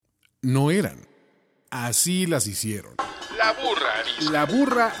no eran. Así las hicieron. La burra arisca.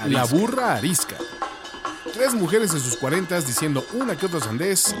 La burra arisca. 3 mujeres en sus 40s diciendo una que otra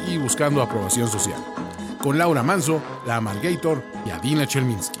sandez y buscando aprobación social. Con Laura Manso, la Amalgator y Adina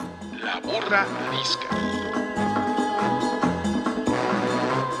Chelminsky. La burra arisca.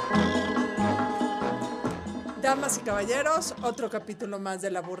 Damas y caballeros, otro capítulo más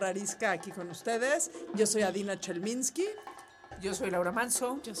de La Burra Arisca aquí con ustedes. Yo soy Adina Chelminsky. Yo soy Laura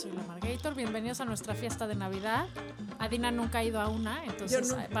Manso. Yo soy la Margator. Bienvenidos a nuestra fiesta de Navidad. Adina nunca ha ido a una,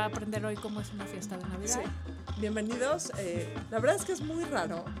 entonces va a aprender hoy cómo es una fiesta de Navidad. Sí. Bienvenidos. La verdad es que es muy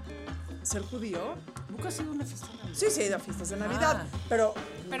raro ser judío. ¿Nunca has ido a una fiesta de Navidad? Sí, he ido a fiestas de Navidad, pero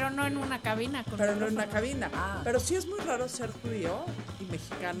no en una cabina. Pero sí es muy raro ser judío y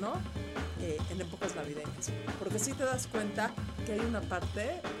mexicano en épocas navideñas. Porque sí te das cuenta que hay una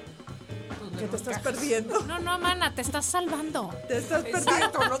parte que te estás perdiendo. No, mana, te estás salvando. Te estás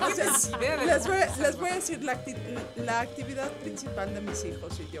Exacto, perdiendo. no tienes idea de Les voy a decir la actividad principal de mis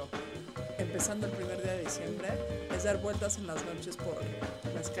hijos y yo, empezando el primer día de diciembre, es dar vueltas en las noches por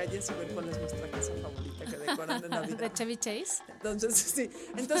las calles y ver cuál es nuestra casa favorita que decoran en Navidad. ¿De Chevy Chase?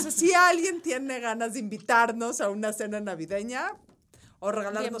 Entonces, si alguien tiene ganas de invitarnos a una cena navideña o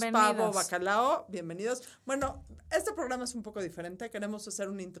regalarnos pavo o bacalao, bienvenidos. Bueno, este programa es un poco diferente. Queremos hacer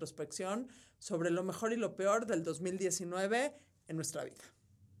una introspección sobre lo mejor y lo peor del 2019 en nuestra vida.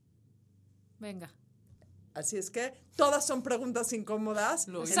 Venga. Así es que todas son preguntas incómodas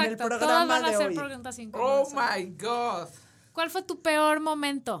en el programa todas van a de ser hoy. preguntas incómodas. Oh my God. ¿Cuál fue tu peor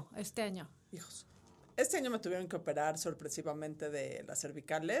momento este año? Hijos, este año me tuvieron que operar sorpresivamente de las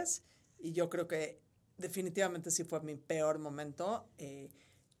cervicales y yo creo que definitivamente sí fue mi peor momento.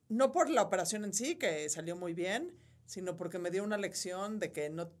 No por la operación en sí, que salió muy bien, sino porque me dio una lección de que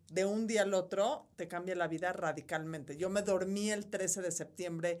no, de un día al otro te cambia la vida radicalmente. Yo me dormí el 13 de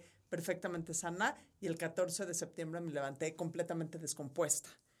septiembre perfectamente sana y el 14 de septiembre me levanté completamente descompuesta.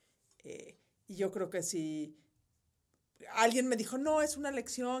 Y yo creo que si alguien me dijo, no, es una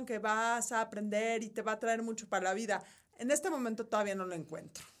lección que vas a aprender y te va a traer mucho para la vida, en este momento todavía no lo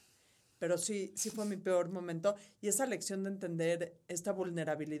encuentro. Pero sí fue mi peor momento. Y esa lección de entender esta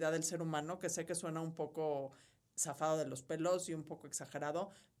vulnerabilidad del ser humano, que sé que suena un poco zafado de los pelos y un poco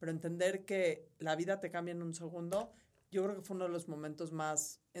exagerado, pero entender que la vida te cambia en un segundo, yo creo que fue uno de los momentos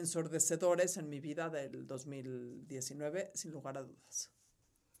más ensordecedores en mi vida del 2019, sin lugar a dudas.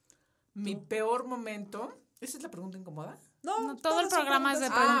 Mi peor momento. ¿Esa es la pregunta incómoda? No, todo el programa es de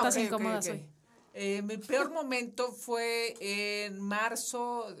preguntas incómodas hoy. Mi peor momento fue en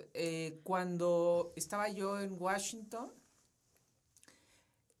marzo, cuando estaba yo en Washington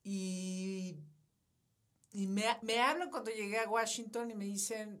y me hablan cuando llegué a Washington y me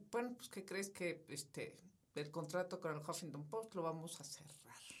dicen, bueno, pues ¿qué crees que el contrato con el Huffington Post lo vamos a cerrar?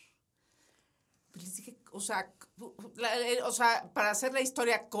 Pues les dije, o sea, para hacer la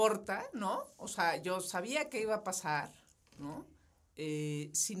historia corta, ¿no? O sea, yo sabía que iba a pasar, ¿no?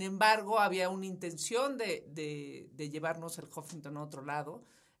 Sin embargo, había una intención de llevarnos el Huffington a otro lado.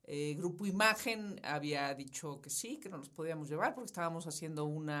 Grupo Imagen había dicho que sí, que no los podíamos llevar porque estábamos haciendo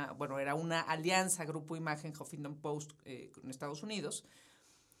era una alianza Grupo Imagen Huffington Post con Estados Unidos.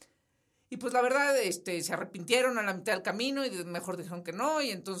 Y pues la verdad, se arrepintieron a la mitad del camino y mejor dijeron que no. Y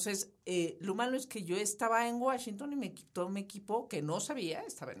entonces, lo malo es que yo estaba en Washington y todo mi equipo, que no sabía,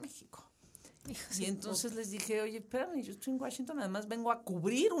 estaba en México. Y entonces les dije, oye, espérame, yo estoy en Washington, además vengo a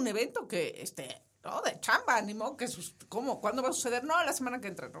cubrir un evento que, no, de chamba, ni modo, ¿cómo? ¿Cuándo va a suceder? No, la semana que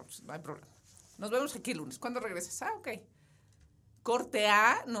entra, no, pues, no hay problema. Nos vemos aquí el lunes. ¿Cuándo regresas? Ok. Corte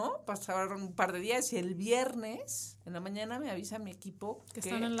A, ¿no? Pasaron un par de días y el viernes en la mañana me avisa mi equipo que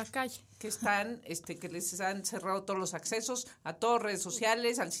están en la calle. Que están, que les han cerrado todos los accesos a todas redes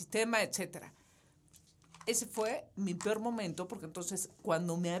sociales, al sistema, etcétera. Ese fue mi peor momento, porque entonces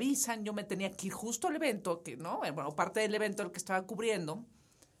cuando me avisan, yo me tenía que ir justo al evento, que no, bueno, parte del evento el que estaba cubriendo,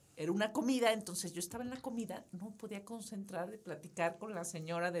 era una comida, entonces yo estaba en la comida, no podía concentrar de platicar con la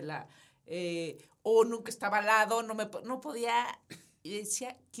señora de la ONU que estaba al lado, no podía, y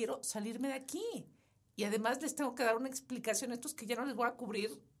decía, quiero salirme de aquí. Y además les tengo que dar una explicación a estos que ya no les voy a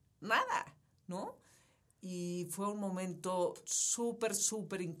cubrir nada, ¿no? Y fue un momento súper,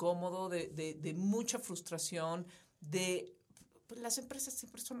 súper incómodo, de mucha frustración, pues las empresas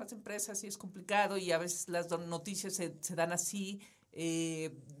siempre son las empresas y es complicado y a veces las noticias se dan así,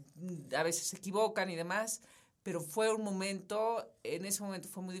 a veces se equivocan y demás, pero fue un momento, en ese momento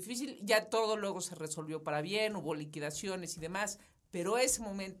fue muy difícil, ya todo luego se resolvió para bien, hubo liquidaciones y demás, pero ese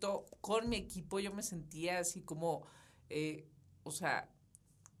momento con mi equipo yo me sentía así como,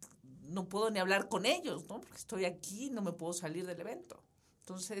 no puedo ni hablar con ellos, ¿no? Porque estoy aquí, no me puedo salir del evento.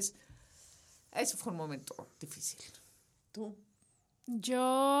 Entonces, Ese fue un momento difícil. ¿Tú?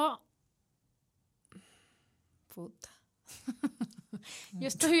 Yo... Puta. Yo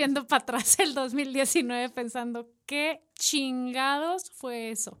estoy viendo para atrás el 2019 pensando, ¿qué chingados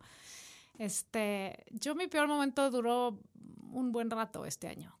fue eso? Mi peor momento duró un buen rato este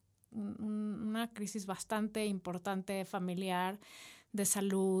año. Una crisis bastante importante, familiar, de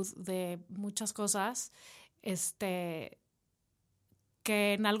salud, de muchas cosas, que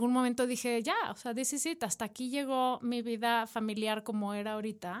en algún momento dije, ya, o sea, this is it, hasta aquí llegó mi vida familiar como era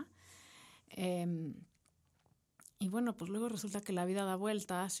ahorita. Y bueno, pues luego resulta que la vida da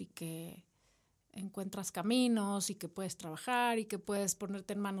vueltas y que encuentras caminos y que puedes trabajar y que puedes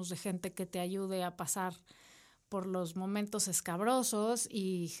ponerte en manos de gente que te ayude a pasar por los momentos escabrosos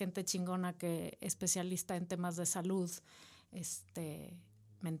y gente chingona que especialista en temas de salud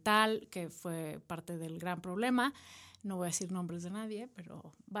mental, que fue parte del gran problema. No voy a decir nombres de nadie,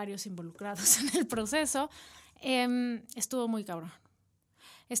 pero varios involucrados en el proceso. Estuvo muy cabrón.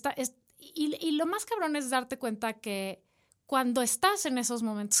 Y lo más cabrón es darte cuenta que cuando estás en esos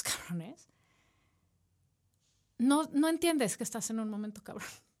momentos cabrones, no entiendes que estás en un momento cabrón.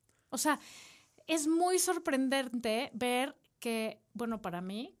 O sea, es muy sorprendente ver que, bueno, para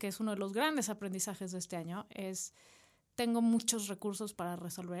mí, que es uno de los grandes aprendizajes de este año, es tengo muchos recursos para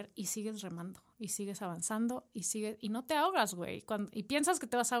resolver y sigues remando y sigues avanzando y no te ahogas, güey. Y piensas que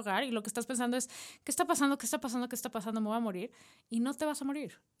te vas a ahogar y lo que estás pensando es ¿qué está pasando? ¿Qué está pasando? ¿Qué está pasando? Me voy a morir. Y no te vas a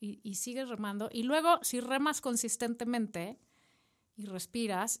morir. Y sigues remando. Y luego, si remas consistentemente y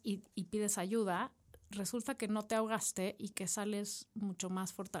respiras y pides ayuda, resulta que no te ahogaste y que sales mucho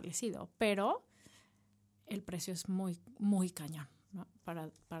más fortalecido. Pero el precio es muy, muy cañón, ¿no? Para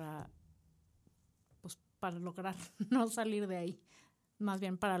lograr no salir de ahí. Más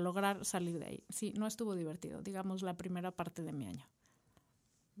bien, para lograr salir de ahí. Sí, no estuvo divertido, digamos, la primera parte de mi año.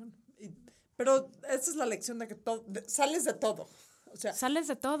 Pero esa es la lección de que sales de todo. O sea, sales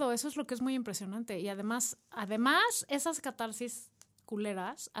de todo, eso es lo que es muy impresionante. Y además esas catarsis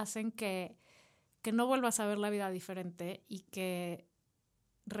culeras hacen que no vuelvas a ver la vida diferente y que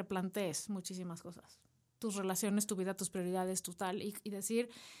replantees muchísimas cosas. Tus relaciones, tu vida, tus prioridades, tu tal. Y decir,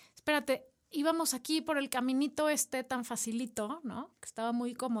 espérate, íbamos aquí por el caminito tan facilito, ¿no? Que estaba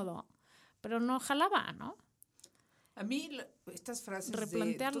muy cómodo, pero no jalaba, ¿no? A mí estas frases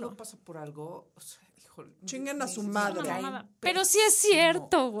replantearlo. de todo pasa por algo, o sea, híjole, chinguen a su madre. Pero sí es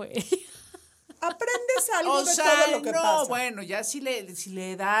cierto, güey. Aprendes algo o de sea, todo lo que pasa. Bueno, ya si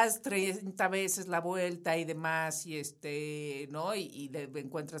le das 30 veces la vuelta y demás, y ¿no? Y le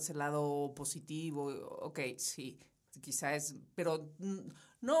encuentras el lado positivo, ok, sí, quizá es, pero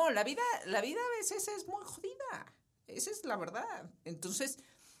no, la vida a veces es muy jodida. Esa es la verdad. Entonces,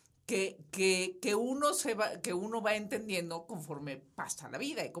 que uno va entendiendo conforme pasa la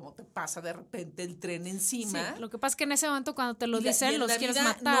vida y como te pasa de repente el tren encima. Sí, lo que pasa es que en ese momento cuando te lo dicen los quieres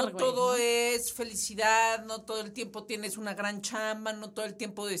matar, güey. No todo es felicidad, no todo el tiempo tienes una gran chamba, no todo el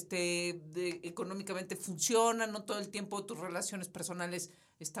tiempo económicamente funciona, no todo el tiempo tus relaciones personales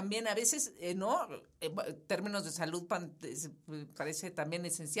están bien. A veces, ¿no? Términos de salud parece también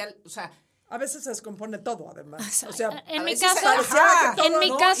esencial. O sea, a veces se descompone todo, además. O sea, en mi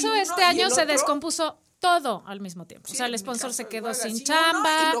caso, este año se descompuso todo al mismo tiempo. Sí, o sea, el sponsor se quedó sin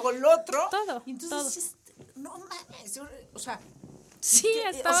chamba. Y luego el otro. Todo. Entonces, no mames. O sea, sí,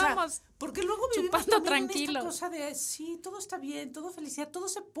 estábamos. O sea, porque luego vivimos chupando tranquilo. Esta cosa de sí, todo está bien, todo felicidad, todo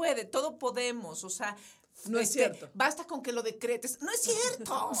se puede, todo podemos. O sea, no es cierto. Basta con que lo decretes. No es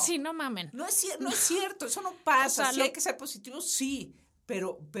cierto. Sí, no mamen. No es cierto. Eso no pasa. O sea, sí hay que ser positivos, sí.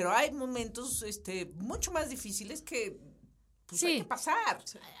 Pero hay momentos mucho más difíciles que pues, hay que pasar.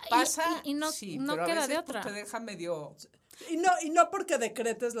 Pasa y no, sí, no pero queda a veces, de otra. Pues, te deja medio. Y no porque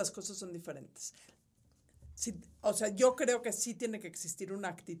decretes las cosas son diferentes. Sí, o sea, yo creo que sí tiene que existir una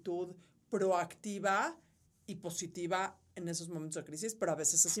actitud proactiva y positiva en esos momentos de crisis, pero a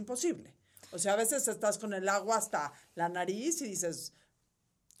veces es imposible. O sea, a veces estás con el agua hasta la nariz y dices.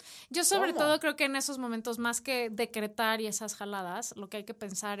 Yo sobre todo creo que en esos momentos, más que decretar y esas jaladas, lo que hay que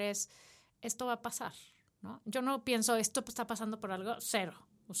pensar es, esto va a pasar, ¿no? Yo no pienso, esto está pasando por algo, cero.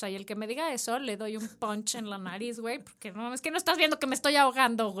 O sea, y el que me diga eso, le doy un punch en la nariz, güey, porque no, es que no estás viendo que me estoy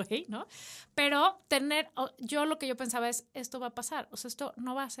ahogando, güey, ¿no? Pero lo que yo pensaba es, esto va a pasar. O sea, esto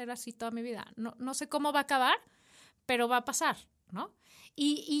no va a ser así toda mi vida. No sé cómo va a acabar, pero va a pasar, ¿no?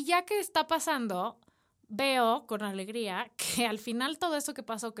 Y ya que está pasando, veo con alegría que al final todo esto que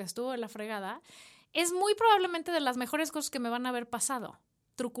pasó, que estuvo en la fregada, es muy probablemente de las mejores cosas que me van a haber pasado,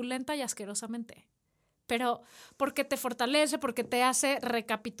 truculenta y asquerosamente. pero porque te fortalece, porque te hace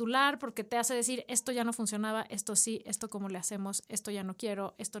recapitular, porque te hace decir, esto ya no funcionaba, esto sí, esto cómo le hacemos, esto ya no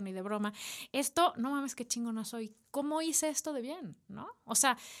quiero, esto ni de broma, esto, no mames, qué chingona soy, ¿cómo hice esto de bien? ¿No? O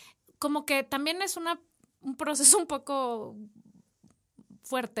sea, como que también es un proceso un poco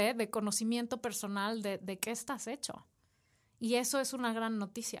fuerte de conocimiento personal de qué estás hecho. Y eso es una gran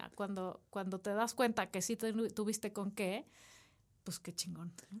noticia, cuando te das cuenta que sí tuviste con qué, pues qué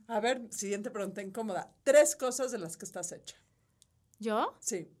chingón. A ver, siguiente pregunta incómoda. 3 cosas de las que estás hecha. ¿Yo?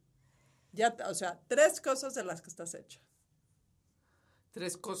 Sí. Ya, o sea, 3 cosas de las que estás hecha.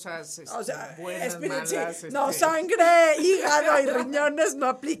 3 cosas O sea, buenas, sí. malas. No, sangre, hígado y riñones no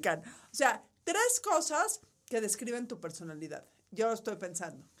aplican. O sea, 3 cosas que describen tu personalidad. Yo estoy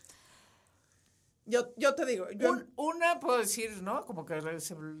pensando. Yo te digo. Una puedo decir, ¿no? Como que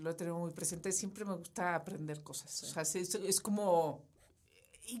lo he tenido muy presente. Siempre me gusta aprender cosas. Sí. O sea, es como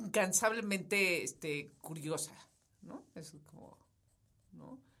incansablemente curiosa, ¿no? Es como,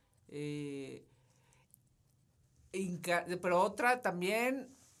 ¿no? Pero otra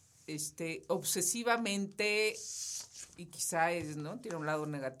también, obsesivamente, y quizá ¿no? Tiene un lado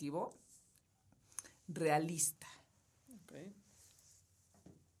negativo, realista. Okay.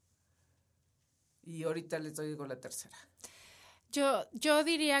 Y ahorita les digo la tercera. Yo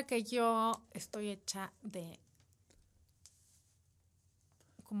diría que yo estoy hecha de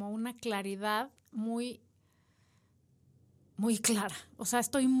como una claridad muy, muy clara. O sea,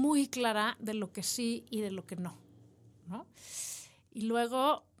 estoy muy clara de lo que sí y de lo que no, ¿no? Y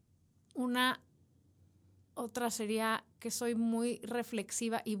luego otra sería que soy muy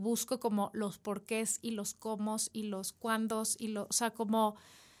reflexiva y busco como los porqués y los cómos y los cuándos o sea, como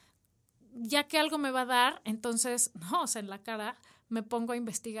ya que algo me va a dar, entonces, no, o sea, en la cara me pongo a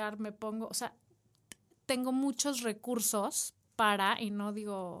investigar, o sea, tengo muchos recursos y no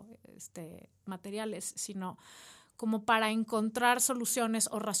digo materiales, sino como para encontrar soluciones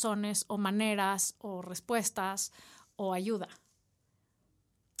o razones o maneras o respuestas o ayuda.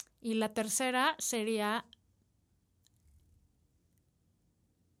 Y la tercera sería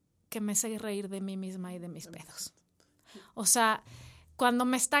que me sé reír de mí misma y de mis pedos. O sea, cuando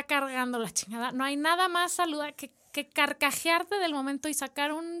me está cargando la chingada, no hay nada más saludable que carcajearte del momento y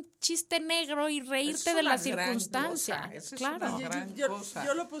sacar un chiste negro y reírte de la circunstancia. Claro.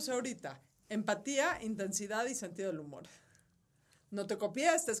 Yo lo puse ahorita. Empatía, intensidad y sentido del humor. No te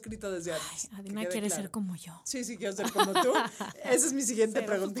copié, está escrito desde antes. Ay, Adina quiere ser como yo. Sí, quiero ser como tú. Esa es mi siguiente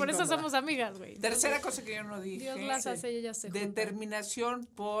pregunta. Por eso somos amigas, güey. Tercera cosa que yo no dije. Dios las hace y ellas se juntan. Determinación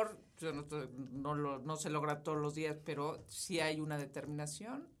no se logra todos los días, pero sí hay una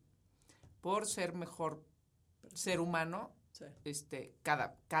determinación por ser mejor ser humano, sí.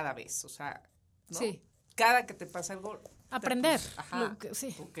 Cada vez, o sea, ¿no? Sí. Cada que te pasa algo, aprender,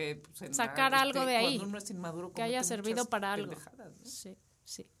 sí. Porque, pues, sacar algo de ahí, cuando uno es inmaduro, que haya servido para algo, ¿no? Sí.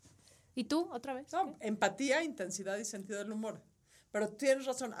 ¿Y tú, otra vez? No, empatía, intensidad y sentido del humor. Pero tienes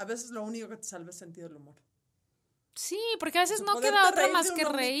razón, a veces lo único que te salva es sentido del humor. Sí, porque a veces no queda otra más que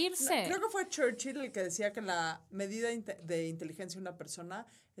reírse. Creo que fue Churchill el que decía que la medida de inteligencia de una persona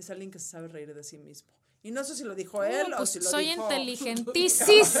es alguien que se sabe reír de sí mismo. Y no sé si lo dijo él pues o si lo soy dijo... Soy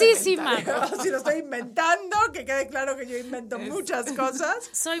inteligentísima. O si lo estoy inventando, que quede claro que yo invento muchas cosas.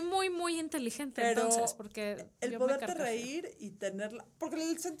 Soy muy, muy inteligente, pero entonces, porque el poderte reír y tenerla... Porque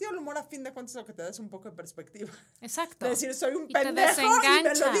el sentido del humor, a fin de cuentas, lo que te da es un poco de perspectiva. Exacto. De decir, soy un pendejo y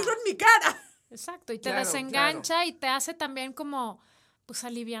me lo digo en mi cara. Exacto, y te desengancha y te hace también como, pues,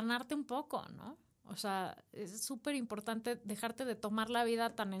 alivianarte un poco, ¿no? O sea, es súper importante dejarte de tomar la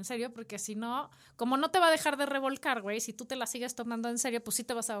vida tan en serio, porque si no, como no te va a dejar de revolcar, güey, si tú te la sigues tomando en serio, pues sí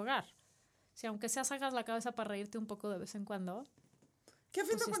te vas a ahogar. Si aunque sea sacas la cabeza para reírte un poco de vez en cuando. Que a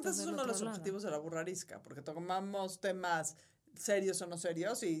fin de cuentas es uno de los objetivos de la Burra Arisca, porque tomamos temas serios o no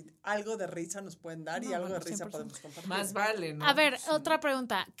serios y algo de risa nos pueden dar y algo de risa 100%. Podemos compartir. Más vale, ¿no? A ver, otra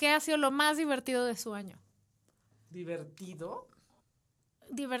pregunta. ¿Qué ha sido lo más divertido de su año? ¿Divertido?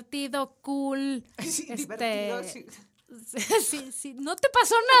 Divertido, cool. Sí, divertido, sí. Sí. ¿No te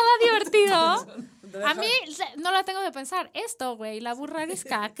pasó nada divertido? A mí no la tengo de pensar. Esto, güey, la Burra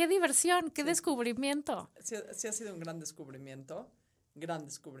Arisca. Qué diversión, qué descubrimiento. Sí ha sido un gran descubrimiento. Gran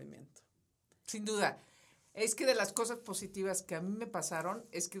descubrimiento. Sin duda. Es que de las cosas positivas que a mí me pasaron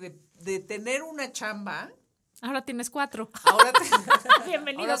es que de tener una chamba... Ahora tienes 4. Ahora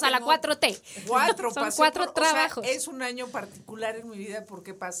Bienvenidos Ahora a la 4T. Son pasé 4 trabajos. O sea, es un año particular en mi vida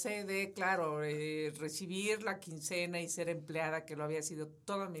porque pasé de, claro, recibir la quincena y ser empleada, que lo había sido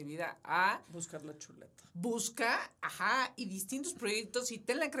toda mi vida, a Buscar la chuleta. y distintos proyectos, y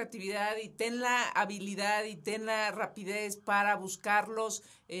ten la creatividad, y ten la habilidad, y ten la rapidez para buscarlos,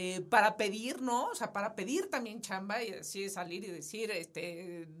 para pedir, ¿no? O sea, para pedir también chamba, y así salir y decir,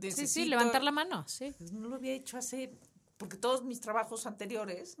 necesito. Sí, levantar la mano, sí. No lo había hecho porque todos mis trabajos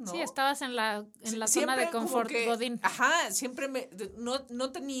anteriores, ¿no? Sí, estabas en la zona Siempre de confort, como que, Godín. siempre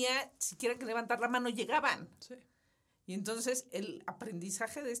no tenía siquiera que levantar la mano, llegaban. Sí. Y entonces el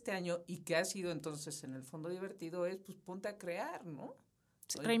aprendizaje de este año, y que ha sido entonces en el fondo divertido, es pues ponte a crear, ¿no?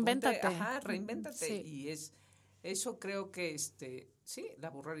 Sí, reinvéntate. Reinvéntate. Sí. Y eso creo que sí,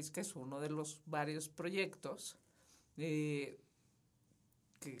 la Burra Arisca es uno de los varios proyectos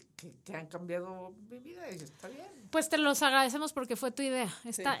que han cambiado mi vida, y está bien. Pues te los agradecemos porque fue tu idea.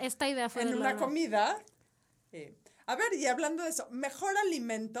 Esta idea fue En de una Laura. comida. A ver, y hablando de eso, mejor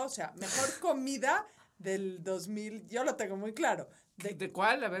alimento, o sea, mejor comida del 2000, yo lo tengo muy claro. ¿De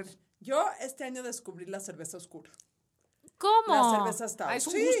cuál? A ver. Yo este año descubrí la cerveza oscura. ¿Cómo? La cerveza stout. Es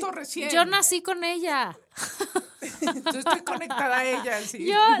un gusto recién. Yo nací con ella. Yo estoy conectada a ella, sí.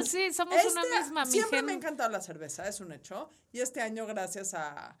 Sí, somos una misma. Siempre me ha encantado la cerveza, es un hecho. Y este año, gracias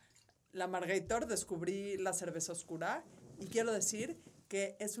a la Margator, descubrí la cerveza oscura. Y quiero decir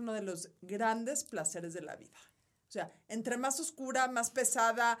que es uno de los grandes placeres de la vida. O sea, entre más oscura, más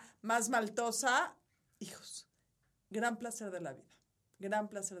pesada, más maltosa, hijos, gran placer de la vida. Gran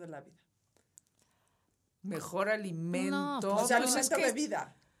placer de la vida. Mejor alimento. No, O sea, Pues alimento,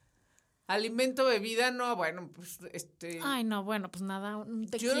 bebida. Alimento, bebida, no, bueno, pues Ay, no, bueno, pues nada, un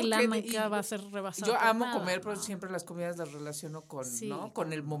Yo tequila que- nunca va a ser rebasado. yo por amo nada, comer, pero no. siempre las comidas las relaciono con, Sí. ¿no?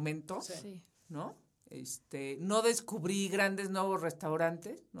 Con el momento, Sí. ¿no? No descubrí grandes nuevos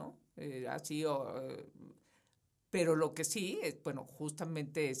restaurantes, ¿no? Pero lo que sí es, bueno,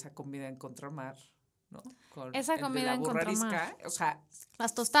 justamente esa comida en contramar, ¿no? Con Esa el de comida la en Burra contramar. Arisca, o sea,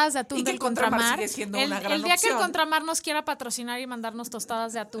 Las tostadas de atún Y que del el contramar contramar. sigue siendo el, una gran el día que el opción. contramar nos quiera patrocinar y mandarnos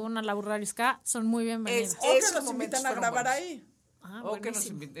tostadas de atún a la Burra Arisca, son muy bienvenidas. O que Esos nos momentos invitan a fueron grabar buenos. ahí. O que nos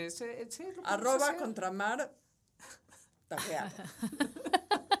buenísimo. inviten. Sí, lo podemos @ hacer. contramar tajeado.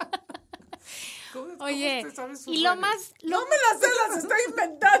 ¿Cómo Oye, te sabes sus y lo redes? más, No me las sé, las estoy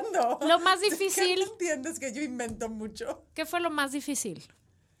inventando. lo más ¿Qué difícil, no entiendes que yo invento mucho? ¿qué fue lo más difícil?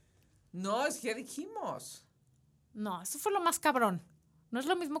 No, es que ya dijimos. No, eso fue lo más cabrón. No es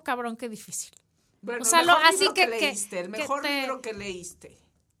lo mismo cabrón que difícil. Bueno, O sea, el mejor así libro que leíste, el mejor te- libro que leíste.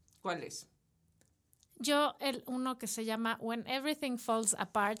 ¿Cuál es? Yo, uno que se llama When Everything Falls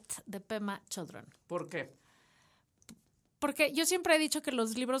Apart, de Pema Chodron. ¿Por qué? Porque yo siempre he dicho que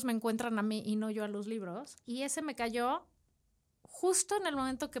los libros me encuentran a mí y no yo a los libros. Y ese me cayó justo en el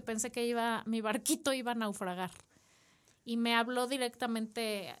momento que pensé que mi barquito iba a naufragar. Y me habló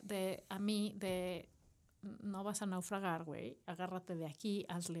directamente a mí de, no vas a naufragar, güey, agárrate de aquí,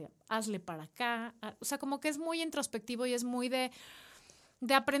 hazle para acá. O sea, como que es muy introspectivo y es muy de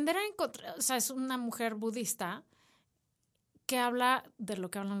aprender a encontrar, o sea, es una mujer budista que habla de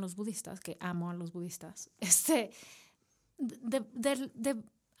lo que hablan los budistas, que amo a los budistas, de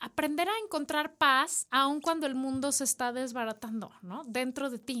aprender a encontrar paz aun cuando el mundo se está desbaratando, ¿no? Dentro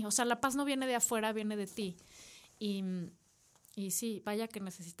de ti. O sea, la paz no viene de afuera, viene de ti. Y sí, vaya que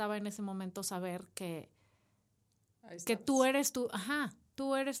necesitaba en ese momento saber que tú eres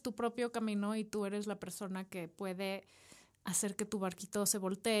tú eres tu propio camino y tú eres la persona que puede hacer que tu barquito se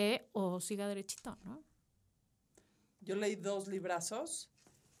voltee o siga derechito, ¿no? Yo leí 2 librazos.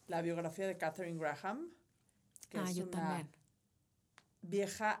 La biografía de Katharine Graham, que es yo una también.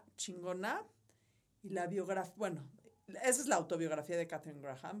 vieja chingona. Y la biografía, bueno, esa es la autobiografía de Katharine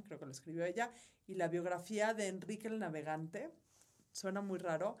Graham, creo que la escribió ella. Y la biografía de Enrique el Navegante, suena muy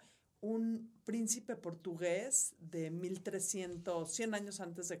raro, un príncipe portugués de 1300, 100 años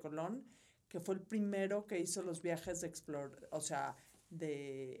antes de Colón, que fue el primero que hizo los viajes de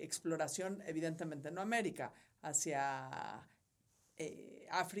exploración, evidentemente no América, hacia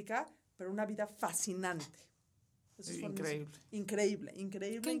África, pero una vida fascinante. Increíble.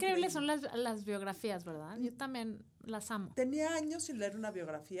 Qué increíbles son las biografías, ¿verdad? Yo también las amo. Tenía años sin leer una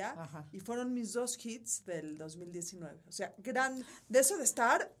biografía. Ajá. Y fueron mis 2 hits del 2019. O sea, de eso de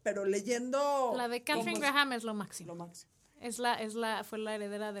estar, pero leyendo. La de Katharine Graham es lo máximo. Lo máximo. Fue la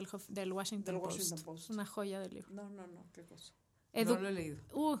heredera del Washington Del Post. Washington Post. Es una joya del libro. No, qué cosa. No lo he leído.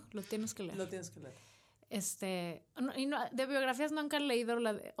 Lo tienes que leer. Lo tienes que leer. De biografías nunca han leído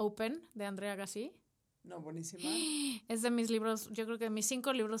la de Open, de Andrea Agassi. No, buenísima. Es de mis libros, yo creo que de mis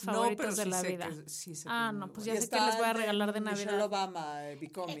 5 libros favoritos de la vida. No, pues ya sé que les voy a regalar de Navidad. Michelle Obama,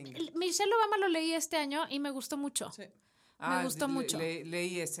 Becoming. Michelle Obama lo leí este año y me gustó mucho. Sí. Me gustó mucho.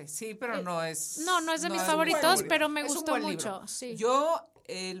 Leí ese, sí, pero no es... No es de mis favoritos, pero me gustó mucho. Sí. Yo,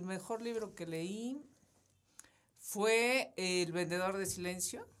 el mejor libro que leí fue El vendedor de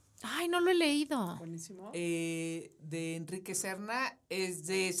silencio. Ay, no lo he leído. Buenísimo. De Enrique Serna.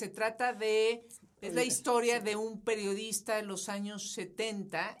 Se trata de... Es la historia de un periodista en los años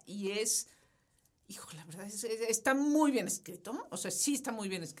 70 y la verdad está muy bien escrito. O sea, sí está muy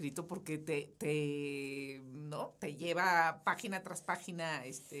bien escrito porque te lleva página tras página,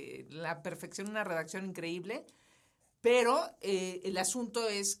 la perfección, una redacción increíble. Pero el asunto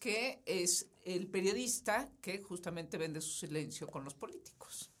es que es el periodista que justamente vende su silencio con los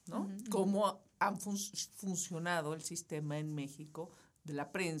políticos, ¿no? Uh-huh. Cómo ha funcionado el sistema en México de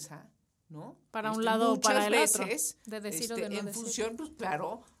la prensa, ¿no? Para un lado o para el otro. De decir o de no en decir. Función, pues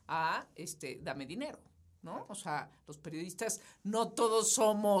claro, a dame dinero, ¿no? O sea, los periodistas no todos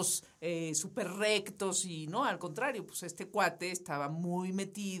somos súper rectos y no, al contrario, pues este cuate estaba muy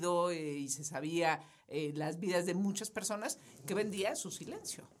metido y se sabía las vidas de muchas personas que vendía su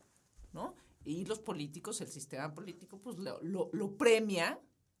silencio, ¿no? Y los políticos, el sistema político, pues lo premia,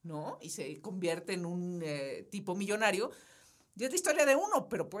 ¿no? Y se convierte en un tipo millonario. Y es la historia de uno,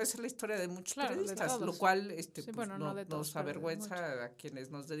 pero puede ser la historia de muchos periodistas, lo cual nos avergüenza a quienes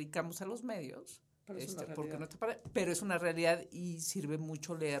nos dedicamos a los medios, pero es una realidad y sirve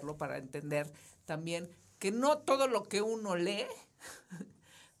mucho leerlo para entender también que no todo lo que uno lee,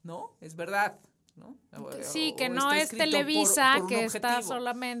 ¿no? Es verdad, ¿no? Sí, que no es Televisa, por que está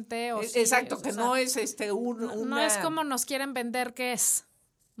solamente... Exacto, que no es No es como nos quieren vender que es,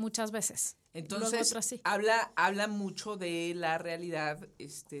 muchas veces. Entonces, habla mucho de la realidad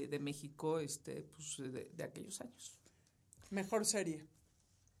de México pues, de aquellos años. Mejor serie.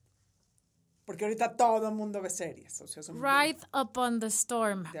 Porque ahorita todo el mundo ve series. O sea, Ride Upon the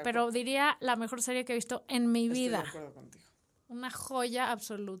Storm. Pero diría la mejor serie que he visto en mi vida. Estoy de acuerdo contigo. Una joya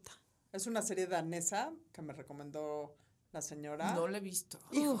absoluta. Es una serie danesa que me recomendó la señora. No la he visto.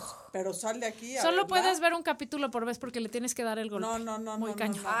 Pero sal de aquí. Solo puedes ver un capítulo por vez porque le tienes que dar el golpe. No. Muy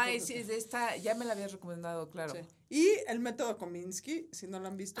cañón. Sí, esta ya me la habías recomendado, claro. Sí. Y el método Kominsky, si no lo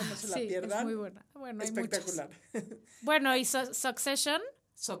han visto, no se la pierdan. Es muy buena. Bueno, espectacular. Bueno, y Succession.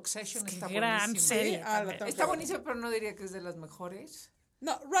 Succession está gran serie. Está buenísima, pero no diría que es de las mejores.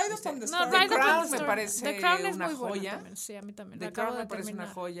 No, Ride Upon the Storm. The Crown me parece una joya. También. Sí, a mí también. The Crown me parece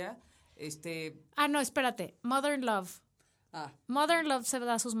una joya. No, espérate. Modern Love. Modern Love se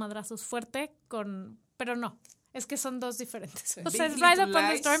da sus madrazos fuerte pero no, es que son dos diferentes. O sea, es Ride Upon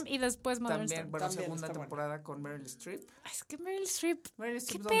the Storm y después Modern Storm. También, segunda temporada con Meryl Streep. Es que Meryl Streep,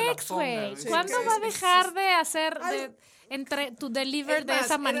 ¿qué pex, güey? ¿Cuándo va a dejar de hacer, to deliver de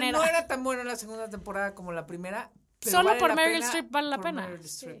esa manera? No era tan buena la segunda temporada como la primera. Pero solo por Meryl Streep vale la pena.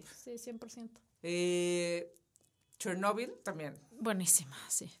 Sí, 100%. Chernobyl también. Buenísima,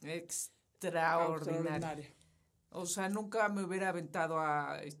 sí. Extraordinaria. O sea, nunca me hubiera aventado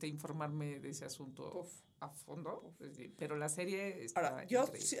a informarme de ese asunto a fondo, pero la serie está Ahora, yo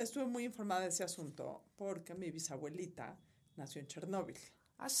estuve muy informada de ese asunto porque mi bisabuelita nació en Chernóbil.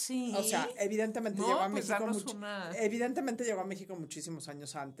 Ah, sí. O sea, evidentemente llegó a México evidentemente llegó a México muchísimos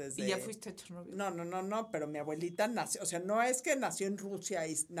años antes de... ¿Y ya fuiste a Chernóbil? No, pero mi abuelita nació, o sea, no es que nació en Rusia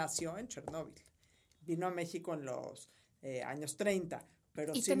y nació en Chernóbil. Vino a México en los años 30,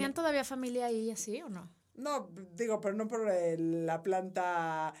 pero ¿Y tenían todavía familia ahí así o no? No, digo, pero no por la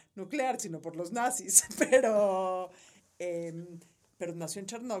planta nuclear, sino por los nazis, pero nació en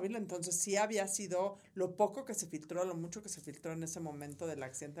Chernóbil, entonces sí había sido lo poco que se filtró, lo mucho que se filtró en ese momento del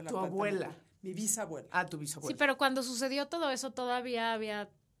accidente de la planta. ¿Tu abuela? Nuclear. Mi bisabuela. Ah, tu bisabuela. Sí, pero cuando sucedió todo eso, ¿todavía había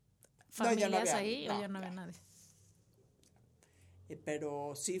familias ahí o ya no había nadie?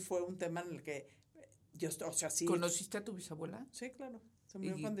 Pero sí fue un tema en el que sí. ¿Conociste a tu bisabuela? Sí, claro. Se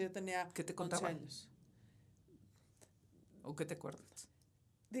murió cuando yo tenía 11 años. ¿O qué te acuerdas?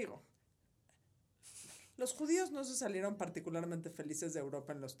 Digo, los judíos no se salieron particularmente felices de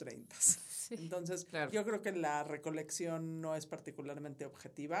Europa en los 30. Sí, entonces, claro. Yo creo que la recolección no es particularmente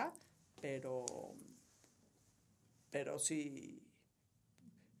objetiva, pero sí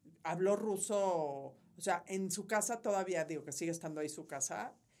habló ruso, o sea, en su casa todavía, digo que sigue estando ahí su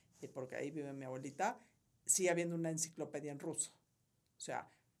casa, porque ahí vive mi abuelita, sigue habiendo una enciclopedia en ruso. O sea,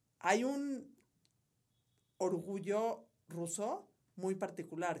 hay un orgullo ruso muy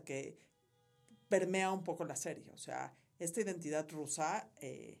particular que permea un poco la serie. O sea, esta identidad rusa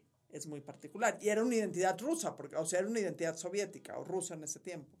es muy particular. Y era una identidad rusa, era una identidad soviética o rusa en ese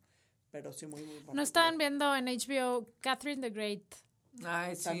tiempo. pero sí muy, muy bonito. ¿No estaban viendo en HBO Catherine the Great?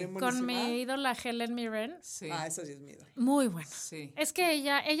 Ay, sí. También Con buenísima. mi ídola Helen Mirren. Sí. Eso sí es mi ídola. Muy buena. Sí. Es que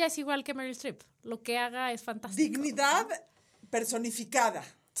ella es igual que Meryl Streep. Lo que haga es fantástico. Dignidad personificada.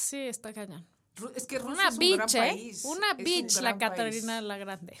 Sí, está cañón. Es que Rusia Una es un bitch, gran país. Una Es un bitch la gran Catarina país. la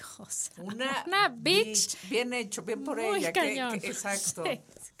Grande. O sea, Una bitch. Bien hecho, bien por Muy ella. cañón. Exacto. Sí,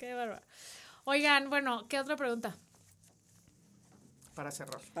 qué bárbaro. Oigan, bueno, ¿qué otra pregunta? Para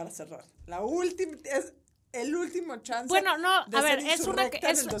cerrar. Para cerrar. La última, es el último chance. Bueno, no, de a ver, ser es una que insurrecta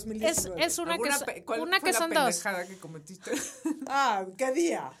en el es 2019. una que ¿Cuál una fue que la son dos. pendejada que cometiste? Ah, ¿qué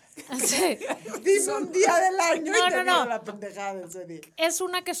día? Sí. Dime un día del año No, y te no, digo no. la pendejada de ese día. Es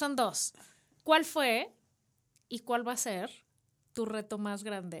una que son dos. ¿Cuál fue y cuál va a ser tu reto más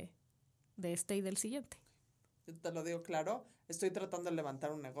grande de este y del siguiente? Yo te lo digo claro, estoy tratando de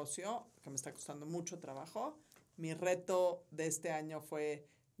levantar un negocio que me está costando mucho trabajo. Mi reto de este año fue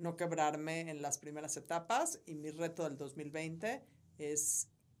no quebrarme en las primeras etapas y mi reto del 2020 es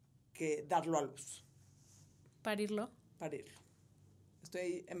darlo a luz, Parirlo. parirlo.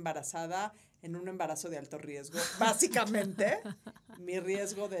 Estoy embarazada en un embarazo de alto riesgo. Básicamente, mi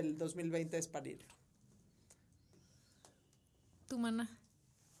riesgo del 2020 es parirlo. Tu mana.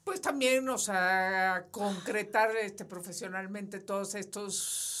 Pues también, o sea, concretar profesionalmente todos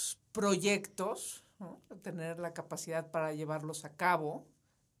estos proyectos, ¿no? Tener la capacidad para llevarlos a cabo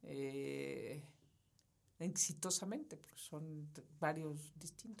exitosamente, porque son varios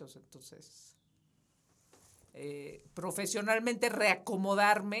distintos. Entonces, profesionalmente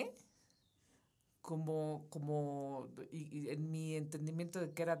reacomodarme como y en mi entendimiento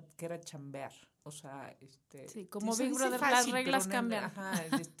de que era chambear. O sea, Sí, como se Big dice Brother, fácil, las reglas pero cambian. Ajá,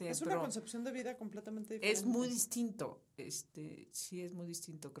 Es una pero concepción de vida completamente diferente. es muy distinto. Sí es muy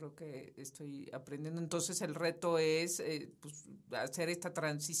distinto. Creo que estoy aprendiendo. Entonces el reto es pues, hacer esta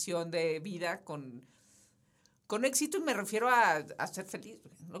transición de vida con éxito, y me refiero a ser feliz.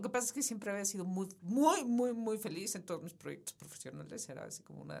 Lo que pasa es que siempre había sido muy, muy, muy, muy feliz en todos mis proyectos profesionales. Era así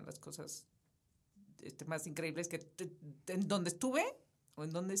como una de las cosas más increíbles que en donde estuve o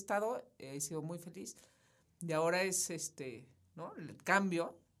en donde he estado, he sido muy feliz. Y ahora es ¿no? El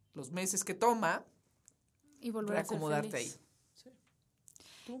cambio, los meses que toma, Y volver a ser reacomodarte feliz.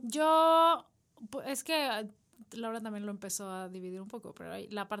 ahí. Yo, es que Laura también lo empezó a dividir un poco, pero ahí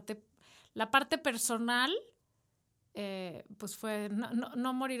la parte personal, pues fue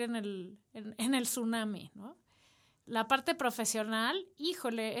no morir en el tsunami, ¿no? La parte profesional,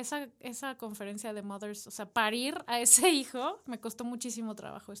 híjole, esa conferencia de Mothers, o sea, parir a ese hijo me costó muchísimo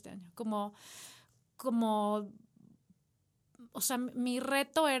trabajo este año. Como, o sea, mi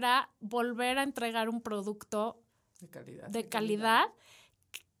reto era volver a entregar un producto De calidad.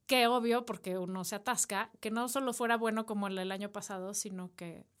 que obvio, porque uno se atasca, que no solo fuera bueno como el año pasado, sino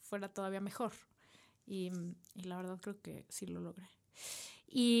que fuera todavía mejor. Y la verdad creo que sí lo logré.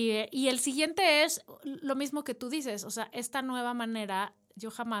 Y el siguiente es lo mismo que tú dices, o sea, esta nueva manera, yo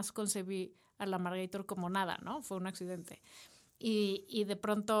jamás concebí a la Margator como nada, ¿no? Fue un accidente. Y de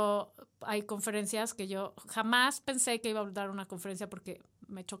pronto hay conferencias que yo jamás pensé que iba a dar una conferencia porque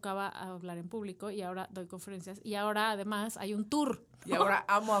me chocaba hablar en público, y ahora doy conferencias. Y ahora además hay un tour. Y ahora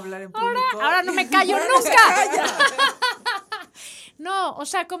amo hablar en público. Ahora no me callo nunca. No, o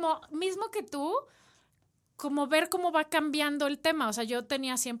sea, como mismo que tú, como ver cómo va cambiando el tema. O sea, yo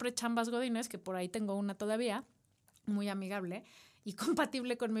tenía siempre chambas godines, que por ahí tengo una todavía, muy amigable y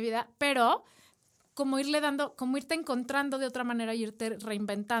compatible con mi vida, pero como irte encontrando de otra manera y irte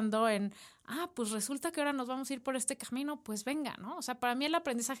reinventando en, pues resulta que ahora nos vamos a ir por este camino, pues venga, ¿no? O sea, para mí el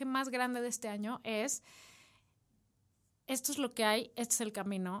aprendizaje más grande de este año es, esto es lo que hay, este es el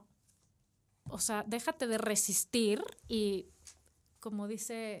camino. O sea, déjate de resistir y, como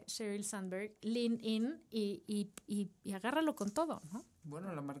dice Sheryl Sandberg, lean in y agárralo con todo, ¿no?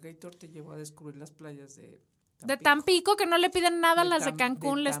 Bueno, la Margator te llevó a descubrir las playas de Tampico. De Tampico, que no le piden nada a De las de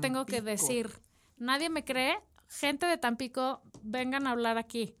Cancún, de les tengo que Tampico. decir. Nadie me cree. Gente de Tampico, vengan a hablar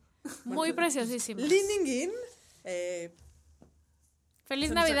aquí. Muy preciosísimo. Leaning in. Feliz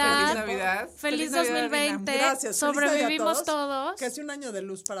Feliz Navidad. Navidad. Feliz Navidad, 2020. Gracias. Feliz Sobrevivimos Navidad a todos. Que sea un año de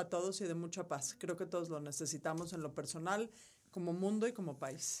luz para todos y de mucha paz. Creo que todos lo necesitamos en lo personal, como mundo y como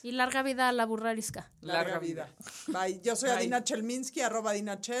país. Y larga vida a la Burra Arisca. Larga vida. Bye. Yo soy Bye. Adina Chelminsky,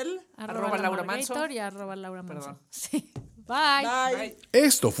 @AdinaChel. Arroba Laura Margator Manso. y @Laura Manso. Perdón. Sí. Bye. Bye.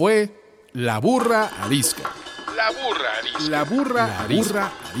 Esto fue La Burra Arisca. La burra arisca. La burra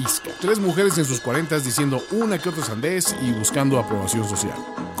arisca. 3 mujeres en sus 40s diciendo una que otra sandez y buscando aprobación social.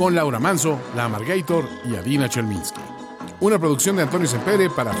 Con Laura Manso, la Margator y Adina Chelminsky. Una producción de Antonio Sempere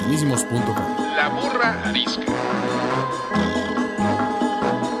para finísimos.com. La burra arisca.